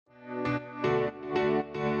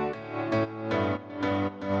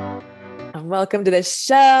Welcome to the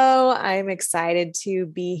show. I'm excited to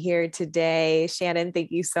be here today. Shannon,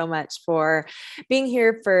 thank you so much for being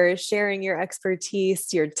here, for sharing your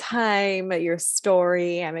expertise, your time, your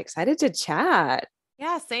story. I'm excited to chat.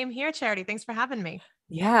 Yeah, same here, Charity. Thanks for having me.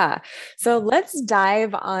 Yeah. So let's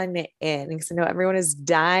dive on in because I know everyone is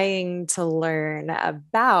dying to learn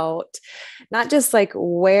about not just like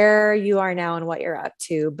where you are now and what you're up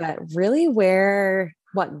to, but really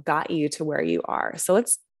what got you to where you are. So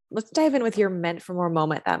let's dive in with your meant for more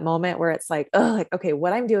moment, that moment where it's like, oh, like, okay,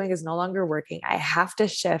 what I'm doing is no longer working. I have to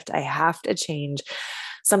shift. I have to change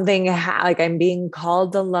something like I'm being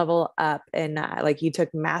called to level up and like you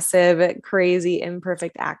took massive, crazy,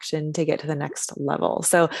 imperfect action to get to the next level.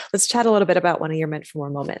 So let's chat a little bit about one of your meant for more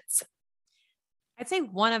moments. I'd say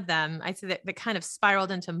one of them, I'd say that kind of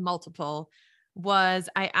spiraled into multiple was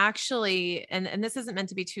I actually, and this isn't meant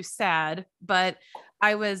to be too sad, but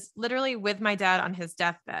I was literally with my dad on his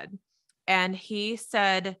deathbed. And he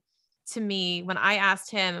said to me, when I asked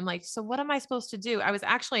him, I'm like, so what am I supposed to do? I was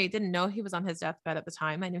actually didn't know he was on his deathbed at the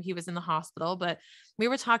time. I knew he was in the hospital, but we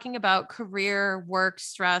were talking about career, work,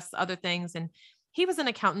 stress, other things. And he was an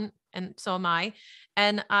accountant, and so am I.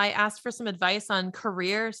 And I asked for some advice on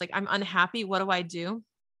careers. Like, I'm unhappy. What do I do?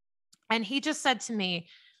 And he just said to me,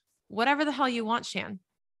 whatever the hell you want, Shan.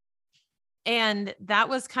 And that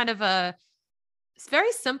was kind of it's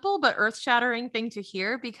very simple, but earth shattering thing to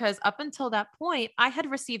hear because up until that point, I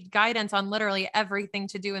had received guidance on literally everything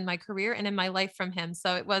to do in my career and in my life from him.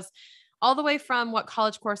 So it was all the way from what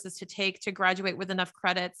college courses to take to graduate with enough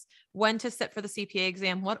credits, when to sit for the CPA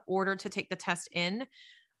exam, what order to take the test in,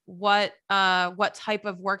 what type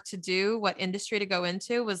of work to do, what industry to go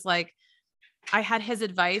into. Was like I had his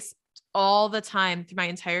advice all the time through my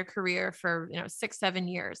entire career for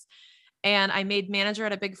 6-7 years. And I made manager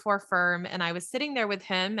at a big four firm, and I was sitting there with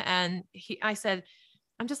him, and I said,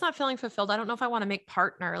 I'm just not feeling fulfilled. I don't know if I want to make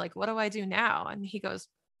partner. Like, what do I do now? And he goes,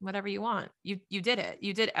 whatever you want. You did it.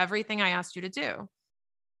 You did everything I asked you to do.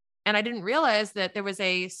 And I didn't realize that there was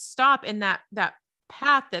a stop in that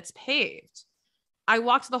path that's paved. I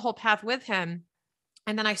walked the whole path with him,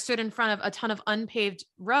 and then I stood in front of a ton of unpaved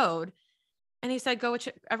road, and he said, go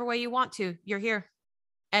whichever way you want to. You're here.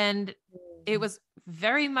 And it was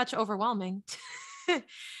very much overwhelming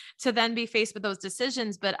to then be faced with those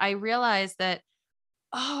decisions. But I realized that,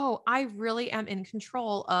 oh, I really am in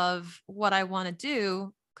control of what I want to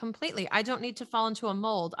do completely. I don't need to fall into a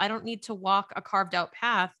mold. I don't need to walk a carved out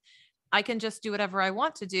path. I can just do whatever I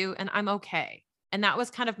want to do, and I'm okay. And that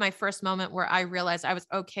was kind of my first moment where I realized I was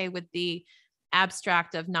okay with the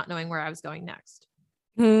abstract of not knowing where I was going next.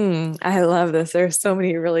 I love this. There's so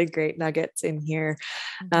many really great nuggets in here.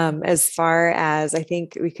 Mhm. As far as I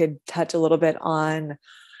think we could touch a little bit on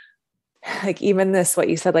like even this, what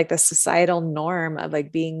you said, like the societal norm of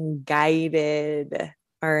like being guided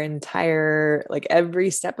our entire, like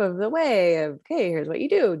every step of the way of, okay, here's what you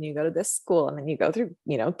do. And you go to this school and then you go through,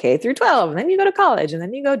 K through 12, and then you go to college and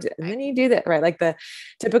then you and Right. then you do that, right? Like the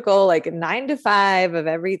typical, like 9 to 5 of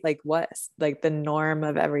every, like what's like the norm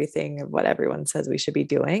of everything of what everyone says we should be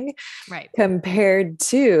doing Right. compared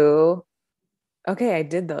to, okay, I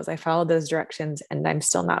did those, I followed those directions and I'm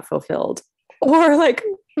still not fulfilled. Or like,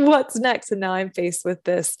 what's next? And now I'm faced with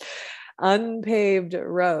this unpaved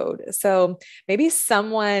road. So maybe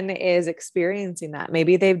someone is experiencing that.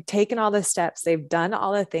 Maybe they've taken all the steps, they've done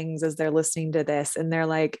all the things as they're listening to this, and they're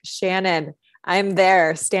like, Shannon, I'm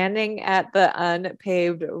there standing at the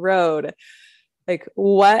unpaved road. Like,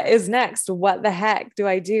 what is next? What the heck do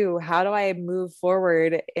I do? How do I move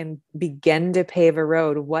forward and begin to pave a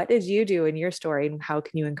road? What did you do in your story, and how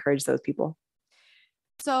can you encourage those people?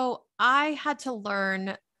 So I had to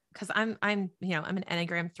learn because I'm an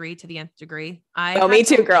Enneagram 3 to the nth degree. Oh, me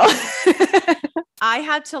too, girl. I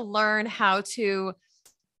had to learn how to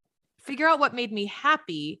figure out what made me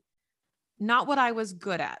happy, not what I was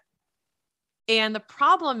good at. And the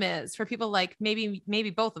problem is for people like maybe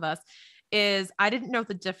both of us is I didn't know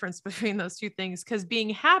the difference between those two things because being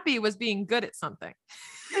happy was being good at something.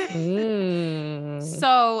 Mm.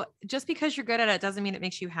 So just because you're good at it doesn't mean it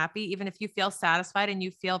makes you happy. Even if you feel satisfied and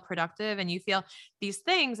you feel productive and you feel these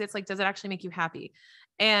things, it's like, does it actually make you happy?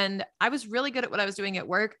 And I was really good at what I was doing at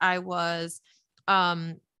work.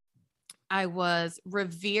 Um, I was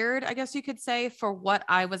revered, I guess you could say, for what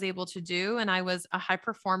I was able to do. And I was a high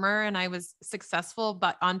performer and I was successful,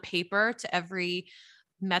 but on paper to every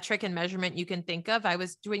metric and measurement you can think of, I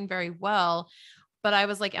was doing very well. But I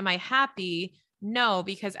was like, am I happy? No,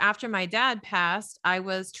 because after my dad passed, I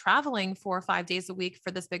was traveling 4 or 5 days a week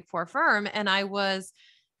for this big four firm. And I was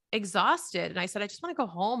exhausted. And I said, I just want to go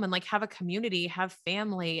home and like have a community, have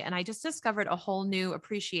family. And I just discovered a whole new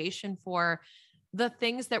appreciation for the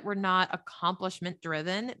things that were not accomplishment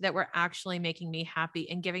driven, that were actually making me happy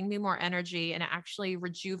and giving me more energy and actually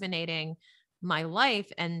rejuvenating my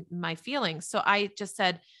life and my feelings. So I just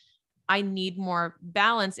said, I need more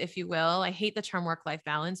balance, if you will. I hate the term work-life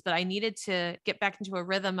balance, but I needed to get back into a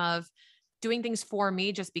rhythm of doing things for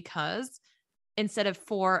me just because, instead of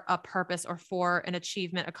for a purpose or for an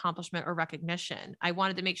achievement, accomplishment, or recognition. I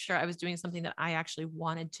wanted to make sure I was doing something that I actually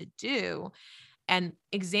wanted to do, and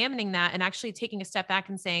examining that and actually taking a step back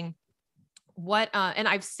and saying, and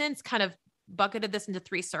I've since kind of bucketed this into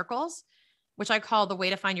 3 circles, which I call the way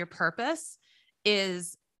to find your purpose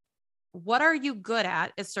is, what are you good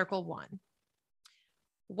at is circle 1.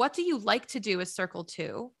 What do you like to do is circle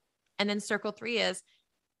 2. And then circle 3 is,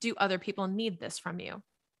 do other people need this from you?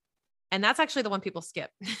 And that's actually the one people skip.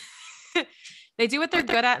 They do what they're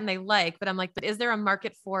good at and they like, but I'm like, but is there a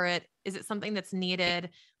market for it? Is it something that's needed?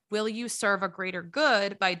 Will you serve a greater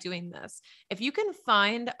good by doing this? If you can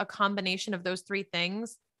find a combination of those 3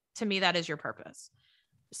 things, to me, that is your purpose.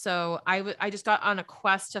 So I just got on a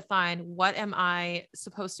quest to find, what am I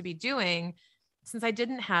supposed to be doing, since I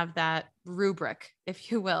didn't have that rubric,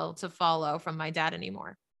 if you will, to follow from my dad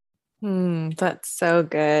anymore. That's so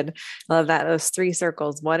good. Love that. Those 3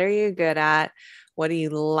 circles. What are you good at? What do you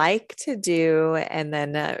like to do? And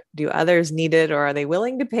then do others need it, or are they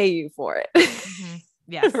willing to pay you for it? Mm-hmm.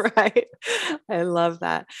 Yes. Right. I love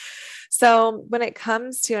that. So when it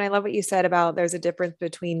comes to, and I love what you said about there's a difference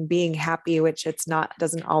between being happy, which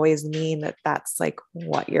doesn't always mean that that's like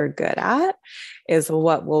what you're good at, is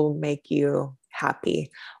what will make you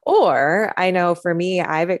happy. Or I know for me,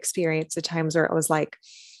 I've experienced the times where it was like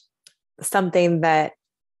something that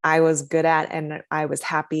I was good at and I was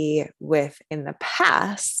happy with in the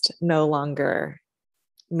past no longer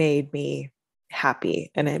made me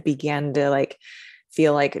happy. And it began to like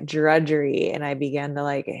feel like drudgery, and I began to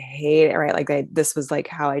like hate it, right? Like this was like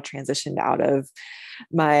how I transitioned out of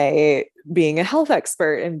my being a health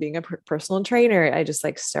expert and being a personal trainer. I just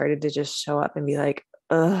like started to just show up and be like,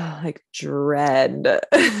 ugh, like dread,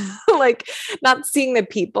 like not seeing the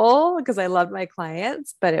people, because I loved my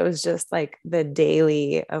clients, but it was just like the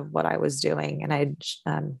daily of what I was doing. And I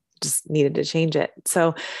just needed to change it.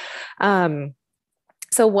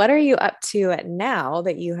 So what are you up to at now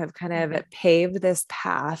that you have kind of paved this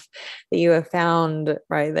path, that you have found,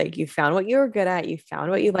 right? Like you found what you were good at, you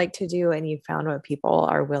found what you like to do, and you found what people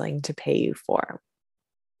are willing to pay you for.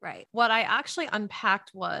 Right. What I actually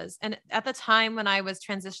unpacked was, and at the time when I was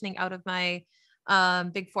transitioning out of my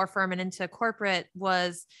big 4 firm and into corporate,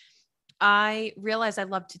 was I realized I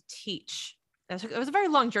loved to teach. It was a very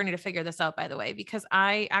long journey to figure this out, by the way, because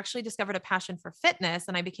I actually discovered a passion for fitness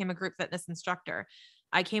and I became a group fitness instructor.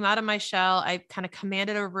 I came out of my shell. I kind of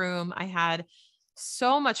commanded a room. I had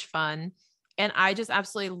so much fun and I just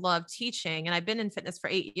absolutely love teaching. And I've been in fitness for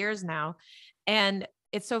 8 years now. And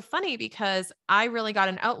it's so funny because I really got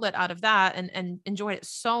an outlet out of that and enjoyed it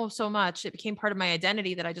so, so much. It became part of my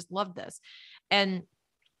identity that I just loved this. And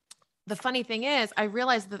the funny thing is, I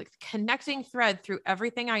realized that the connecting thread through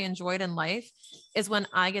everything I enjoyed in life is when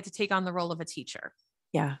I get to take on the role of a teacher.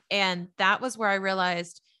 Yeah. And that was where I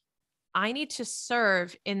realized I need to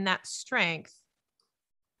serve in that strength.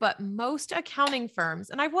 But most accounting firms,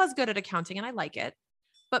 and I was good at accounting and I like it,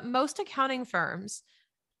 but most accounting firms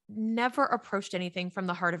never approached anything from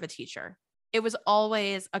the heart of a teacher. It was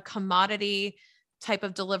always a commodity type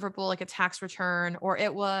of deliverable, like a tax return, or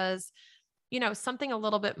it was, something a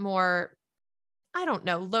little bit more, I don't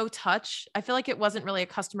know, low touch. I feel like it wasn't really a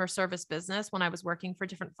customer service business when I was working for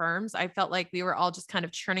different firms. I felt like we were all just kind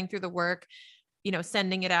of churning through the work,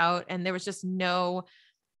 sending it out. And there was just no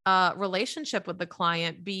relationship with the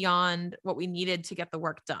client beyond what we needed to get the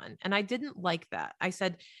work done. And I didn't like that. I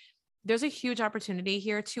said, there's a huge opportunity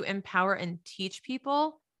here to empower and teach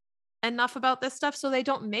people enough about this stuff so they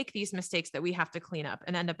don't make these mistakes that we have to clean up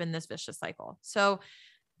and end up in this vicious cycle. So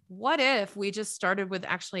what if we just started with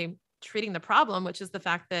actually treating the problem, which is the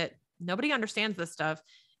fact that nobody understands this stuff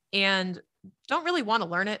and don't really want to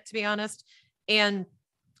learn it, to be honest. But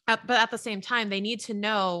at the same time, they need to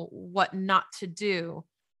know what not to do,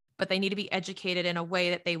 but they need to be educated in a way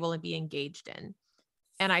that they will be engaged in.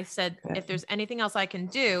 And I said, if there's anything else I can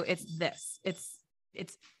do, it's this.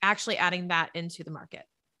 It's actually adding that into the market.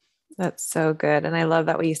 That's so good. And I love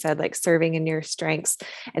that what you said, like serving in your strengths,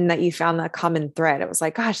 and that you found that common thread. It was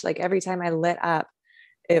like, gosh, like every time I lit up,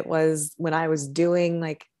 it was when I was doing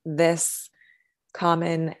like this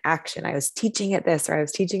common action. I was teaching it this, or I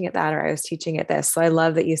was teaching it that, or I was teaching it this. So I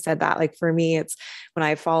love that you said that. Like for me, it's when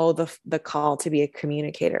I follow the call to be a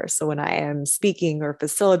communicator. So when I am speaking or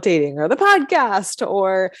facilitating or the podcast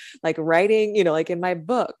or like writing, like in my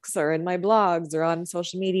books or in my blogs or on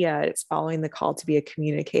social media, it's following the call to be a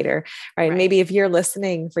communicator, right? Right. Maybe if you're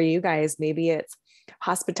listening, for you guys, maybe it's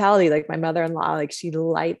hospitality. Like my mother-in-law, like she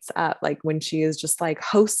lights up like when she is just like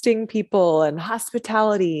hosting people and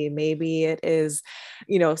hospitality. Maybe it is,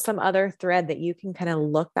 some other thread that you can kind of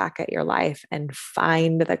look back at your life and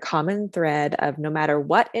find the common thread of, no matter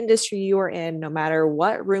what industry you are in, no matter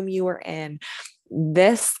what room you are in,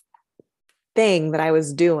 this thing that I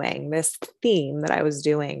was doing, this theme that I was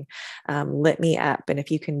doing, lit me up. And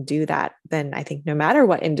if you can do that, then I think no matter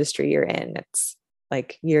what industry you're in, it's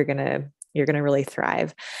like you're gonna really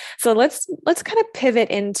thrive. So let's kind of pivot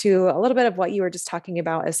into a little bit of what you were just talking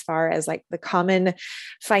about, as far as like the common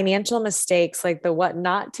financial mistakes, like the what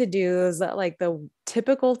not to do's, like the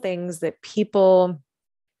typical things that people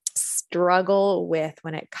struggle with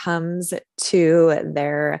when it comes to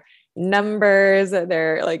their numbers.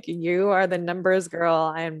 They're like, you are the numbers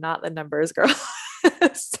girl. I am not the numbers girl.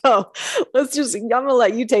 So I'm gonna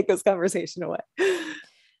let you take this conversation away.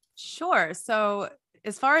 Sure. So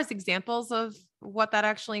as far as examples of what that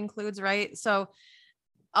actually includes, right? So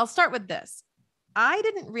I'll start with this. I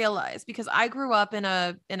didn't realize, because I grew up in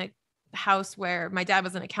a house where my dad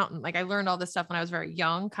was an accountant. Like I learned all this stuff when I was very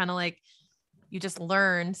young, kind of like you just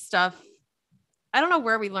learn stuff. I don't know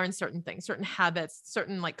where we learn certain things, certain habits,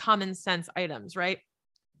 certain like common sense items, right?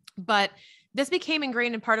 But this became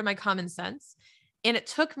ingrained in part of my common sense. And it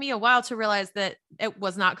took me a while to realize that it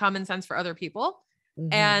was not common sense for other people.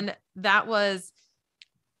 Mm-hmm. And that was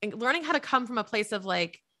learning how to come from a place of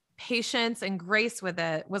like patience and grace with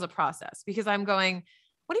it was a process, because I'm going,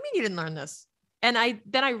 what do you mean you didn't learn this? And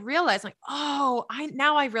then I realized like,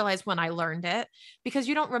 now I realize when I learned it, because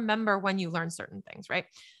you don't remember when you learn certain things. Right.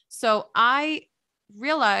 So I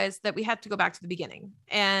realized that we had to go back to the beginning.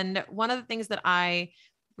 And one of the things that I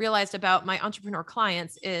realized about my entrepreneur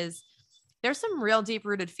clients is there's some real deep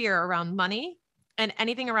rooted fear around money and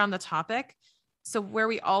anything around the topic. So where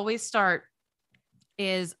we always start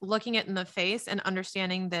is looking it in the face and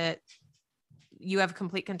understanding that you have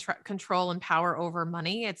complete control and power over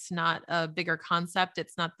money. It's not a bigger concept.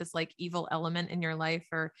 It's not this like evil element in your life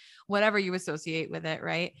or whatever you associate with it.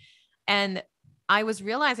 Right. And I was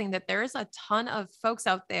realizing that there's a ton of folks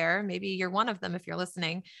out there, maybe you're one of them if you're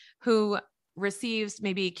listening, who receives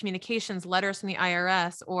maybe communications, letters from the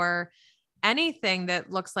IRS, or anything that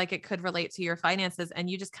looks like it could relate to your finances. And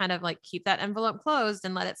you just kind of like keep that envelope closed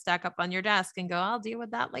and let it stack up on your desk and go, I'll deal with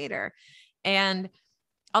that later. And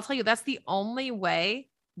I'll tell you, that is the only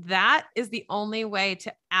way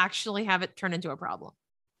to actually have it turn into a problem.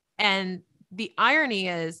 And the irony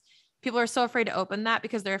is people are so afraid to open that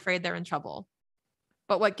because they're afraid they're in trouble.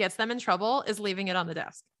 But what gets them in trouble is leaving it on the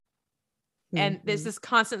desk. Mm-hmm. And there's this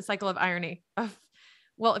constant cycle of irony of,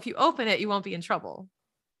 well, if you open it, you won't be in trouble.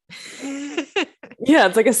 Yeah,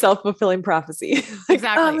 it's like a self-fulfilling prophecy. Like,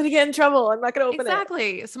 exactly. I'm going to get in trouble. I'm not going to open it.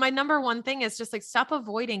 Exactly. So my number one thing is just like, stop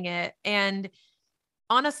avoiding it. And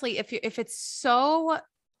honestly, if it's so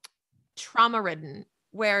trauma ridden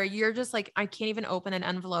where you're just like, I can't even open an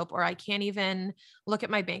envelope, or I can't even look at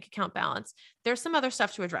my bank account balance, there's some other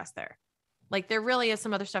stuff to address there. Like there really is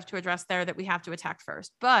some other stuff to address there that we have to attack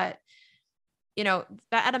first. But that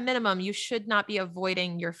at a minimum, you should not be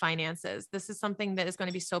avoiding your finances. This is something that is going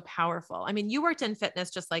to be so powerful. I mean, you worked in fitness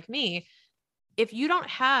just like me. If you don't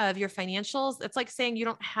have your financials, it's like saying you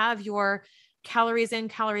don't have your calories in,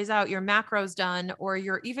 calories out, your macros done, or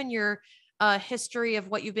your history of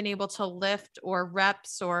what you've been able to lift or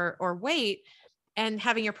reps or weight, and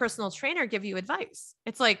having your personal trainer give you advice.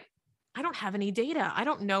 It's like, I don't have any data. I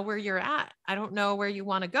don't know where you're at. I don't know where you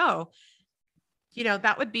want to go.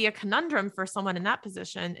 That would be a conundrum for someone in that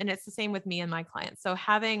position. And it's the same with me and my clients. So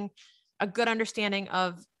having a good understanding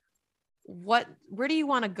of where do you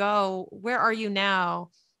want to go? Where are you now?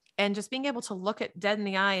 And just being able to look it dead in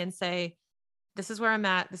the eye and say, this is where I'm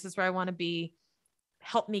at. This is where I want to be.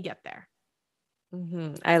 Help me get there.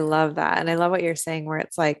 Mm-hmm. I love that. And I love what you're saying, where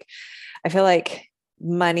it's like, I feel like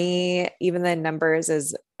money, even the numbers,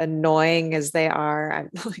 as annoying as they are, I'm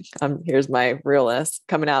like, here's my realness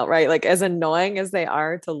coming out, right? Like as annoying as they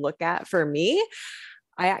are to look at for me,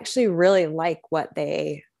 I actually really like what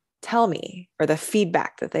they tell me or the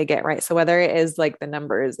feedback that they get, right? So whether it is like the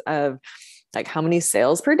numbers of like how many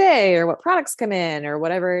sales per day or what products come in or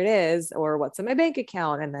whatever it is, or what's in my bank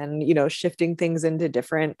account, and then, shifting things into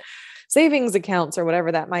different savings accounts or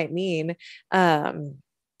whatever that might mean.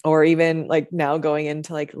 or even like now going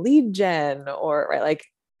into like lead gen, or right, like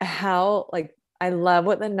how, like I love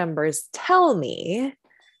what the numbers tell me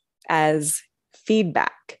as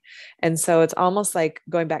feedback. And so it's almost like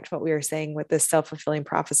going back to what we were saying with this self-fulfilling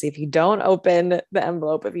prophecy. If you don't open the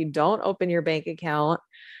envelope, if you don't open your bank account,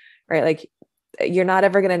 right, like you're not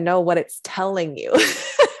ever going to know what it's telling you.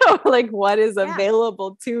 Or like what is Yeah.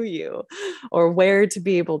 available to you, or where to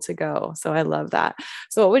be able to go. So I love that.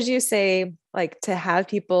 So what would you say, like to have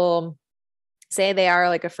people say they are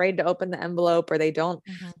like afraid to open the envelope, or they don't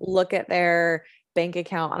Mhm. look at their bank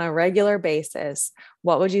account on a regular basis,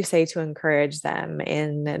 what would you say to encourage them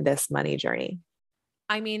in this money journey?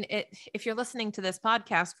 I mean, if you're listening to this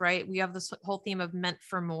podcast, right, we have this whole theme of meant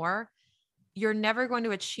for more. You're never going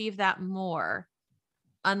to achieve that more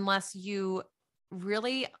unless you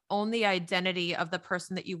really own the identity of the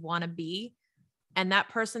person that you want to be. And that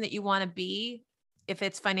person that you want to be, if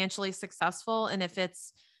it's financially successful and if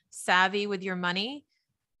it's savvy with your money,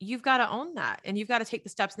 you've got to own that, and you've got to take the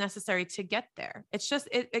steps necessary to get there. It's just,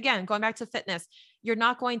 again, going back to fitness, you're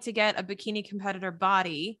not going to get a bikini competitor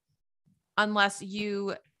body unless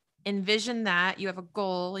you envision that you have a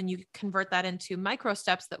goal and you convert that into micro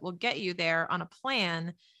steps that will get you there on a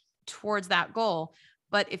plan towards that goal.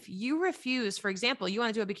 But if you refuse, for example, you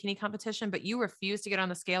want to do a bikini competition, but you refuse to get on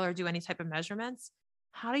the scale or do any type of measurements,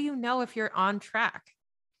 how do you know if you're on track?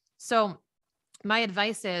 So my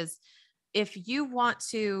advice is, if you want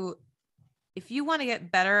to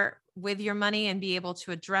get better with your money and be able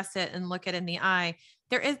to address it and look it in the eye,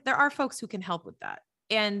 there are folks who can help with that.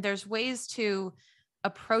 And there's ways to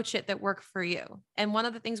approach it that work for you. And one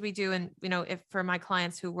of the things we do, and if for my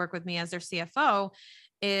clients who work with me as their CFO,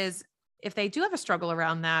 is if they do have a struggle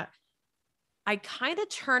around that, I kind of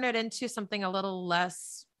turn it into something a little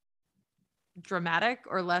less dramatic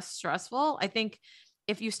or less stressful. I think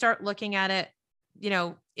if you start looking at it,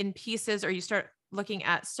 in pieces, or you start looking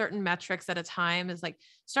at certain metrics at a time, is like,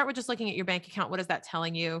 start with just looking at your bank account. What is that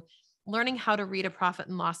telling you? Learning how to read a profit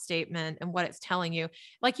and loss statement and what it's telling you.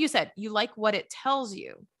 Like you said, you like what it tells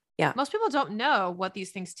you. Yeah. Most people don't know what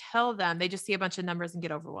these things tell them. They just see a bunch of numbers and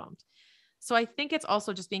get overwhelmed. So I think it's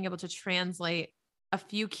also just being able to translate a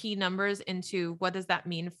few key numbers into what does that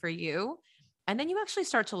mean for you? And then you actually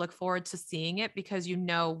start to look forward to seeing it, because you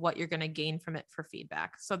know what you're going to gain from it for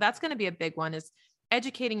feedback. So that's going to be a big one, is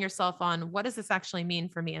educating yourself on what does this actually mean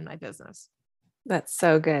for me and my business? That's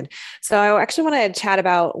so good. So I actually want to chat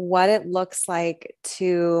about what it looks like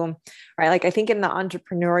to, right? Like I think in the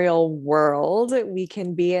entrepreneurial world, we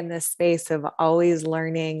can be in this space of always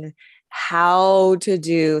learning how to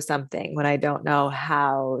do something when I don't know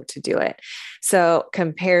how to do it. So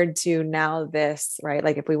compared to now this, right?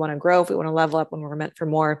 Like if we want to grow, if we want to level up, when we're meant for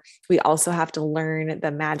more, we also have to learn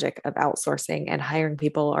the magic of outsourcing and hiring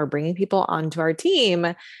people, or bringing people onto our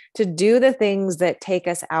team to do the things that take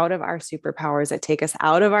us out of our superpowers, that take us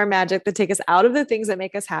out of our magic, that take us out of the things that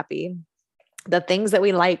make us happy, the things that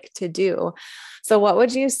we like to do. So what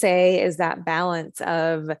would you say is that balance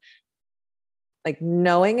of like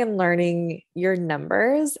knowing and learning your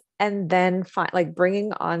numbers, and then like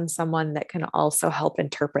bringing on someone that can also help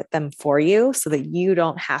interpret them for you, so that you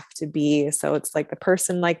don't have to be, so it's like the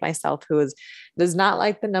person like myself who does not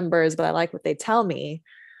like the numbers, but I like what they tell me.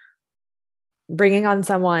 Bringing on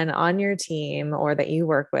someone on your team or that you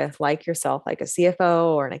work with, like yourself, like a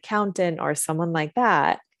CFO or an accountant or someone like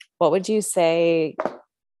that, what would you say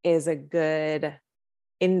is a good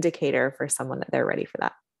indicator for someone that they're ready for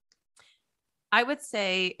that? I would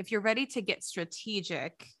say if you're ready to get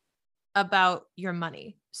strategic about your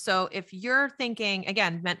money. So if you're thinking,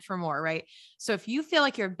 again, meant for more, right? So if you feel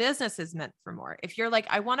like your business is meant for more, if you're like,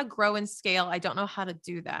 I want to grow and scale, I don't know how to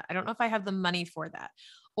do that, I don't know if I have the money for that.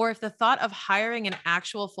 Or if the thought of hiring an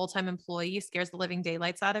actual full-time employee scares the living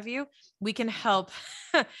daylights out of you, we can help.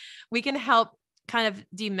 We can help kind of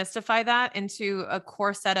demystify that into a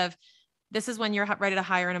core set of, this is when you're ready to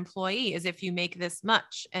hire an employee, is if you make this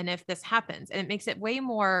much and if this happens. And it makes it way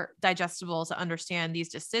more digestible to understand these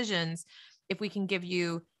decisions if we can give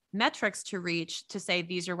you metrics to reach to say,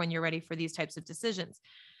 these are when you're ready for these types of decisions.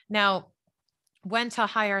 Now, when to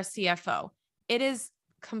hire a CFO, it is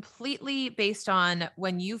completely based on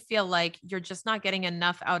when you feel like you're just not getting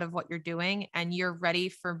enough out of what you're doing and you're ready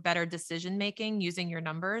for better decision making using your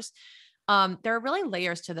numbers. There are really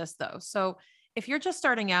layers to this though. So if you're just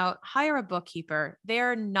starting out, hire a bookkeeper.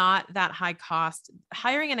 They're not that high cost.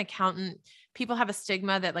 Hiring an accountant, people have a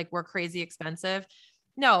stigma that like we're crazy expensive.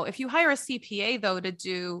 No, if you hire a CPA though to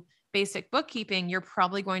do basic bookkeeping, you're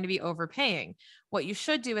probably going to be overpaying. What you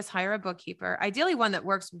should do is hire a bookkeeper, ideally one that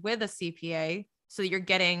works with a CPA so that you're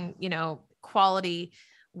getting, quality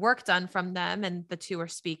work done from them and the two are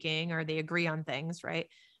speaking or they agree on things, right?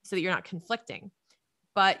 So that you're not conflicting.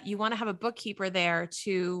 But you want to have a bookkeeper there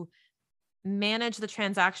to manage the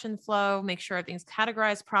transaction flow, make sure everything's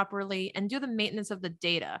categorized properly, and do the maintenance of the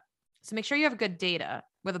data. So make sure you have good data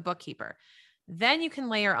with a bookkeeper. Then you can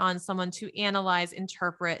layer on someone to analyze,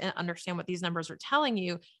 interpret, and understand what these numbers are telling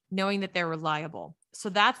you, knowing that they're reliable. So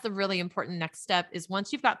that's the really important next step is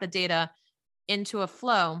once you've got the data into a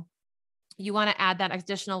flow, you want to add that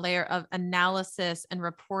additional layer of analysis and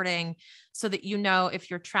reporting so that you know if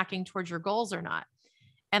you're tracking towards your goals or not.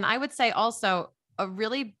 And I would say also a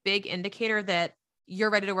really big indicator that you're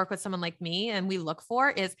ready to work with someone like me and we look for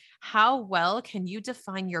is how well can you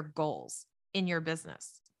define your goals in your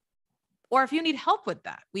business? Or if you need help with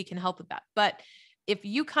that, we can help with that. But if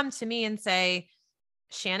you come to me and say,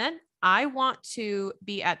 Shannon, I want to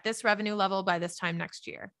be at this revenue level by this time next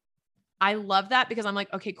year. I love that because I'm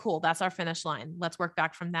like, okay, cool. That's our finish line. Let's work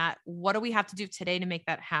back from that. What do we have to do today to make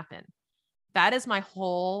that happen? That is my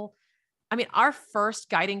whole, our first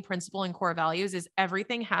guiding principle and core values is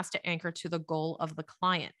everything has to anchor to the goal of the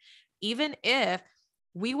client. Even if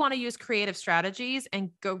we want to use creative strategies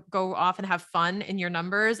and go off and have fun in your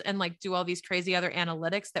numbers and like do all these crazy other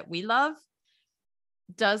analytics that we love,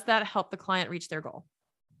 does that help the client reach their goal?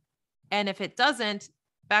 And if it doesn't,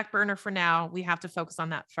 back burner for now, we have to focus on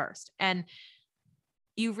that first. And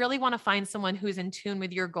you really want to find someone who's in tune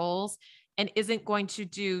with your goals and isn't going to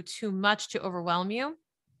do too much to overwhelm you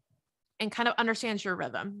and kind of understands your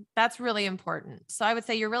rhythm. That's really important. So I would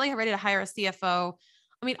say you're really ready to hire a CFO.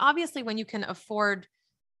 Obviously when you can afford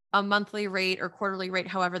a monthly rate or quarterly rate,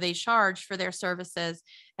 however they charge for their services,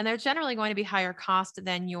 and they're generally going to be higher cost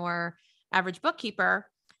than your average bookkeeper.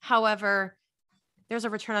 However, there's a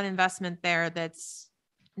return on investment there that's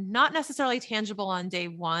not necessarily tangible on day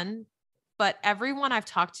one, but everyone I've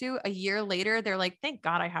talked to a year later, they're like, thank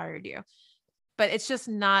God I hired you. But it's just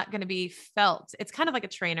not going to be felt. It's kind of like a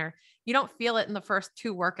trainer. You don't feel it in the first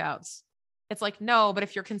 2 workouts. It's like, no, but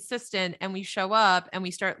if you're consistent and we show up and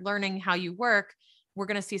we start learning how you work, we're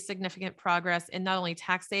going to see significant progress in not only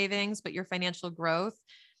tax savings, but your financial growth.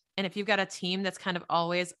 And if you've got a team that's kind of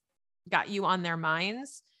always got you on their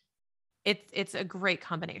minds, it's a great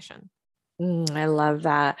combination. I love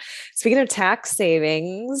that. Speaking of tax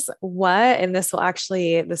savings, and this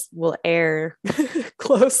will air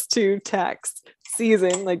close to tax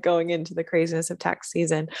season, like going into the craziness of tax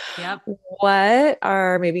season. Yep. What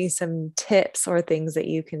are maybe some tips or things that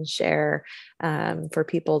you can share for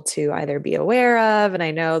people to either be aware of? And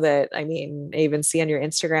I know that, I even see on your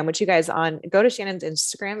Instagram, which you guys go to Shannon's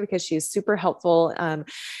Instagram because she's super helpful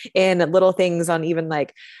in little things on even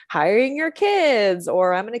like hiring your kids,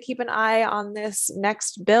 or I'm going to keep an eye on this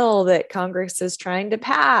next bill that Congress is trying to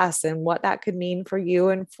pass and what that could mean for you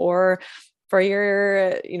and for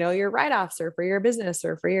your, your write-offs or for your business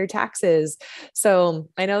or for your taxes. So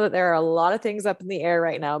I know that there are a lot of things up in the air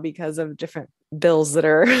right now because of different bills that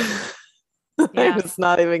are, I'm just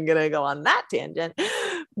not even going to go on that tangent,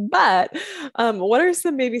 but what are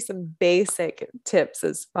some basic tips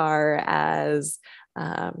as far as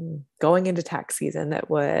going into tax season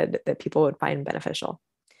that people would find beneficial?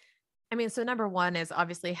 So number one is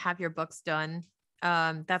obviously have your books done.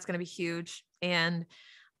 That's going to be huge. And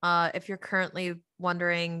if you're currently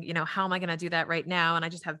wondering, how am I going to do that right now? And I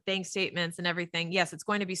just have bank statements and everything. Yes, it's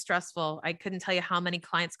going to be stressful. I couldn't tell you how many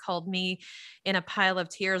clients called me in a pile of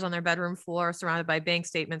tears on their bedroom floor, surrounded by bank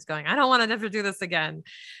statements going, I don't want to ever do this again.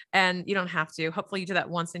 And you don't have to. Hopefully you do that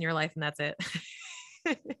once in your life and that's it.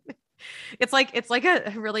 It's like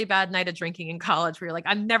a really bad night of drinking in college where you're like,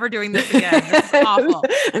 I'm never doing this again. This is awful.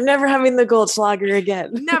 I'm never having the Goldschlager again.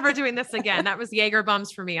 Never doing this again. That was Jaeger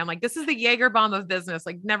bombs for me. I'm like, this is the Jaeger bomb of business.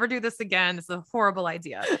 Like, never do this again. It's a horrible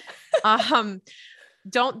idea.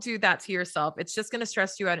 Don't do that to yourself. It's just going to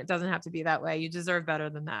stress you out. It doesn't have to be that way. You deserve better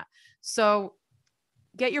than that. So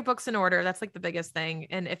get your books in order. That's like the biggest thing.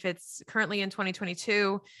 And if it's currently in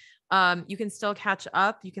 2022, you can still catch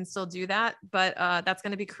up. You can still do that, but that's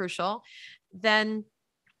going to be crucial. Then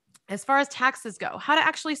as far as taxes go, how to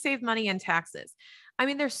actually save money in taxes.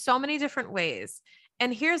 There's so many different ways.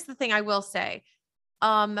 And here's the thing I will say,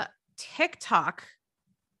 TikTok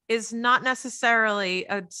is not necessarily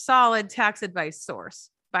a solid tax advice source,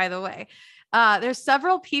 by the way. There's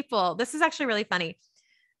several people, this is actually really funny.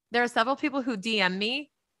 There are several people who DM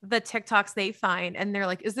me the TikToks they find, and they're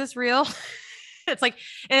like, is this real? And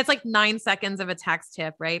it's like 9 seconds of a tax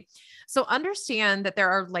tip, right? So understand that there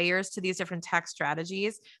are layers to these different tax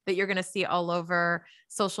strategies that you're going to see all over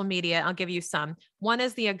social media. I'll give you some. One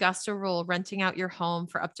is the Augusta rule, renting out your home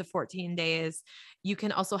for up to 14 days. You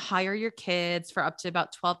can also hire your kids for up to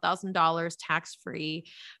about $12,000 tax free.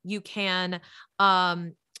 You can,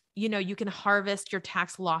 you can harvest your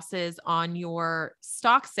tax losses on your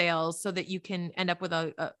stock sales so that you can end up with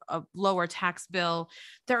a lower tax bill.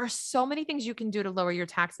 There are so many things you can do to lower your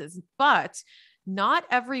taxes, but not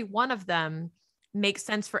every one of them makes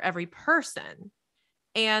sense for every person.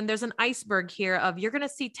 And there's an iceberg here of you're going to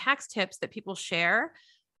see tax tips that people share,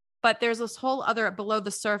 but there's this whole other below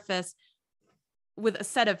the surface with a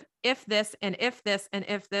set of if this and if this and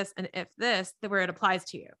if this and if this, that where it applies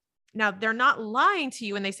to you. Now, they're not lying to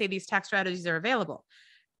you when they say these tax strategies are available,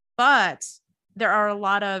 but there are a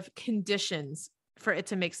lot of conditions for it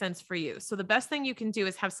to make sense for you. So the best thing you can do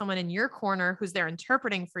is have someone in your corner who's there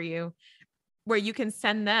interpreting for you, where you can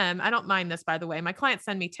send them. I don't mind this, by the way. My clients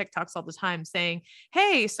send me TikToks all the time saying,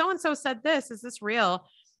 hey, so-and-so said this, is this real?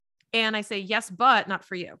 And I say, yes, but not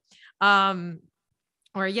for you.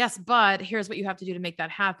 Or yes, but here's what you have to do to make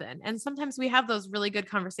that happen. And sometimes we have those really good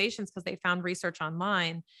conversations because they found research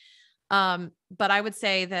online. But I would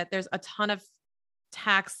say that there's a ton of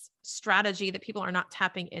tax strategy that people are not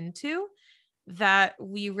tapping into that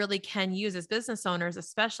we really can use as business owners,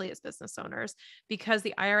 especially as business owners, because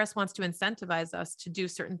the IRS wants to incentivize us to do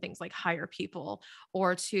certain things like hire people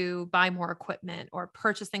or to buy more equipment or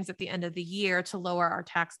purchase things at the end of the year to lower our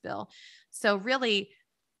tax bill. So really,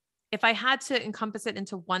 if I had to encompass it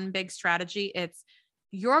into one big strategy, it's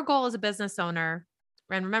your goal as a business owner.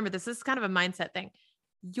 And remember, this is kind of a mindset thing.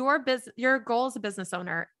 Your goal as a business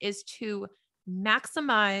owner is to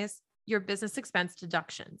maximize your business expense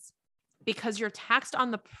deductions, because you're taxed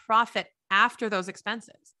on the profit after those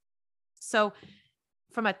expenses. So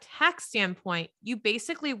from a tax standpoint, you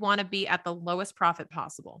basically want to be at the lowest profit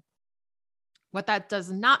possible. What that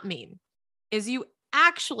does not mean is you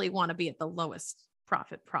actually want to be at the lowest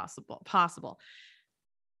profit possible.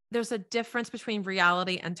 There's a difference between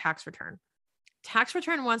reality and tax return. Tax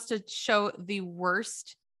return wants to show the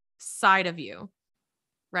worst side of you,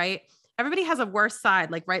 right? Everybody has a worst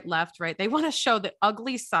side, like right, left, right? They want to show the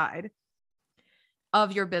ugly side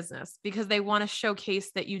of your business because they want to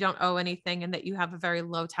showcase that you don't owe anything and that you have a very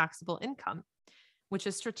low taxable income, which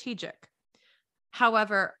is strategic.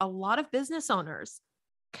 However, a lot of business owners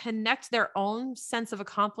connect their own sense of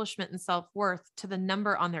accomplishment and self-worth to the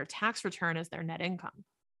number on their tax return as their net income.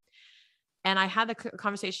 And I had a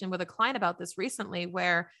conversation with a client about this recently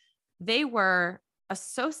where they were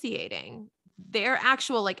associating their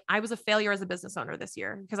actual, like, I was a failure as a business owner this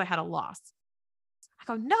year because I had a loss. I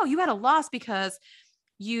go, no, you had a loss because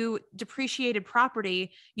you depreciated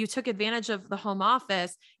property. You took advantage of the home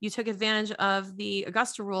office. You took advantage of the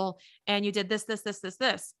Augusta rule and you did this.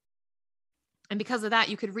 And because of that,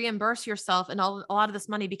 you could reimburse yourself. And a lot of this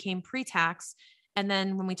money became pre-tax. And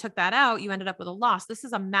then when we took that out, you ended up with a loss. This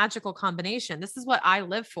is a magical combination. This is what I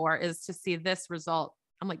live for, is to see this result.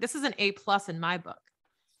 I'm like, this is an A+ in my book.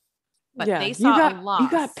 But yeah, they saw a loss. You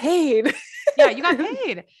got paid. Yeah, you got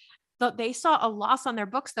paid. But they saw a loss on their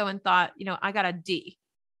books though and thought, I got a D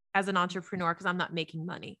as an entrepreneur because I'm not making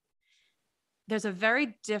money. There's a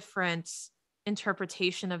very different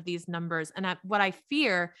interpretation of these numbers. And what I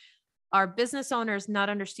fear are business owners not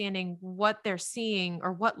understanding what they're seeing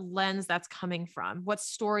or what lens that's coming from, what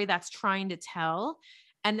story that's trying to tell,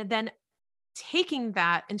 and then taking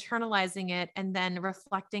that, internalizing it, and then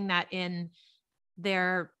reflecting that in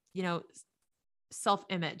their,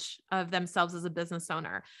 self-image of themselves as a business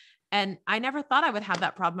owner. And I never thought I would have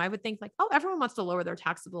that problem. I would think like, oh, everyone wants to lower their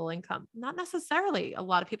taxable income. Not necessarily. A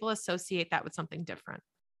lot of people associate that with something different.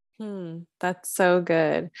 That's so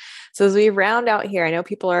good. So as we round out here, I know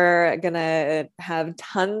people are going to have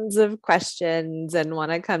tons of questions and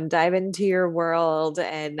want to come dive into your world.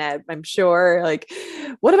 And I'm sure like,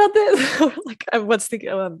 what about this? Like,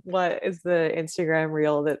 what is the Instagram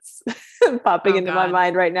reel that's popping into my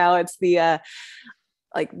mind right now? It's the,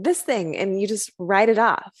 like this thing, and you just write it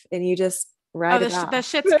off and you just write it off. The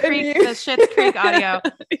Schitt's Creek audio.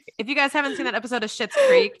 If you guys haven't seen that episode of Schitt's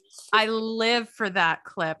Creek, I live for that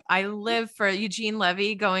clip. I live for Eugene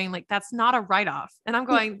Levy going like, that's not a write-off. And I'm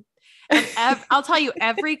going, and I'll tell you,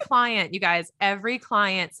 every client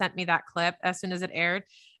sent me that clip as soon as it aired.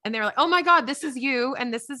 And they were like, oh my God, this is you.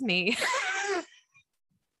 And this is me.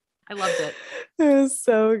 I loved it. It was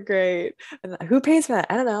so great. And who pays for that?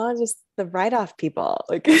 I don't know. Just the write-off people.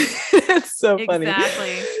 Like it's so funny.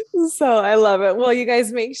 Exactly. So I love it. Well, you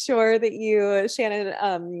guys make sure that you,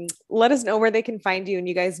 Shannon, let us know where they can find you. And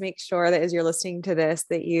you guys make sure that as you're listening to this,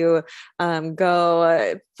 that you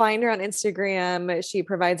go find her on Instagram. She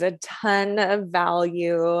provides a ton of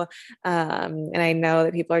value. And I know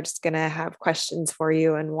that people are just going to have questions for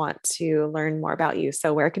you and want to learn more about you.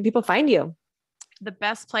 So where can people find you? The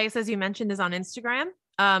best place, as you mentioned, is on Instagram.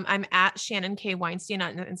 I'm at Shannon K Weinstein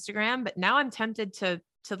on Instagram, but now I'm tempted to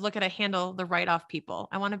look at a handle, the write-off people.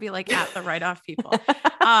 I want to be like at the write-off people.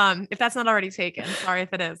 If that's not already taken, sorry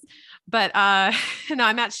if it is, but no,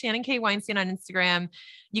 I'm at Shannon K Weinstein on Instagram.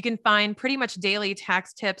 You can find pretty much daily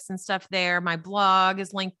tax tips and stuff there. My blog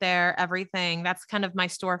is linked there, everything. That's kind of my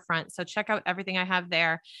storefront. So check out everything I have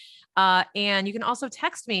there. And you can also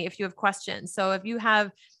text me if you have questions. So if you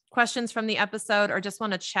have questions from the episode or just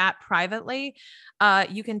want to chat privately,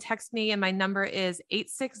 you can text me and my number is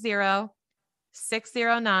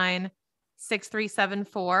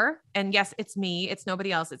 860-609-6374. And yes, it's me. It's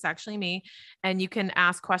nobody else. It's actually me. And you can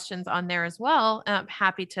ask questions on there as well. I'm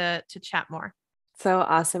happy to chat more. So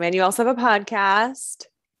awesome. And you also have a podcast.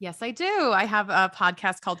 Yes, I do. I have a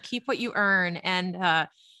podcast called Keep What You Earn, and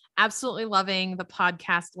absolutely loving the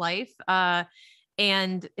podcast life.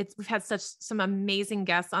 And we've had some amazing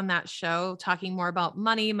guests on that show talking more about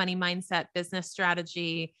money mindset, business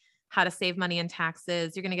strategy, how to save money and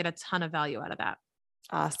taxes. You're going to get a ton of value out of that.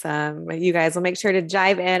 Awesome. You guys will make sure to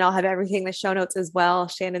dive in. I'll have everything in the show notes as well.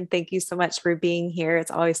 Shannon, thank you so much for being here.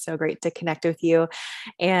 It's always so great to connect with you,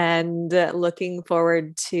 and looking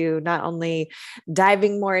forward to not only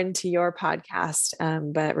diving more into your podcast,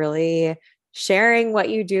 but really sharing what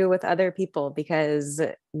you do with other people, because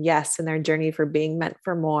yes, in their journey for being meant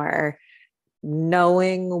for more,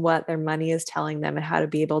 knowing what their money is telling them and how to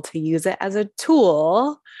be able to use it as a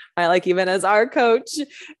tool. I like, even as our coach,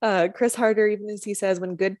 Chris Harder, even as he says,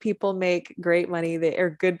 when good people make great money,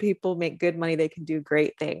 good people make good money, they can do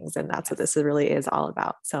great things. And that's what this really is all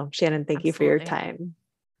about. So Shannon, thank you for your time.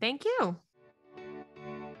 Thank you.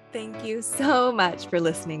 Thank you so much for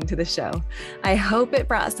listening to the show. I hope it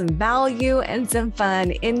brought some value and some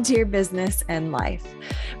fun into your business and life.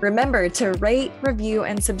 Remember to rate, review,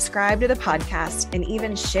 and subscribe to the podcast, and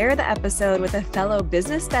even share the episode with a fellow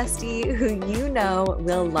business bestie who you know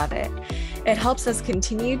will love it. It helps us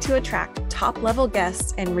continue to attract top-level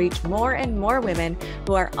guests and reach more and more women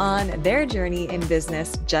who are on their journey in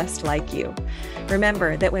business just like you.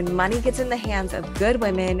 Remember that when money gets in the hands of good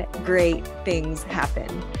women, great things happen.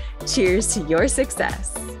 Cheers to your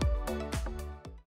success.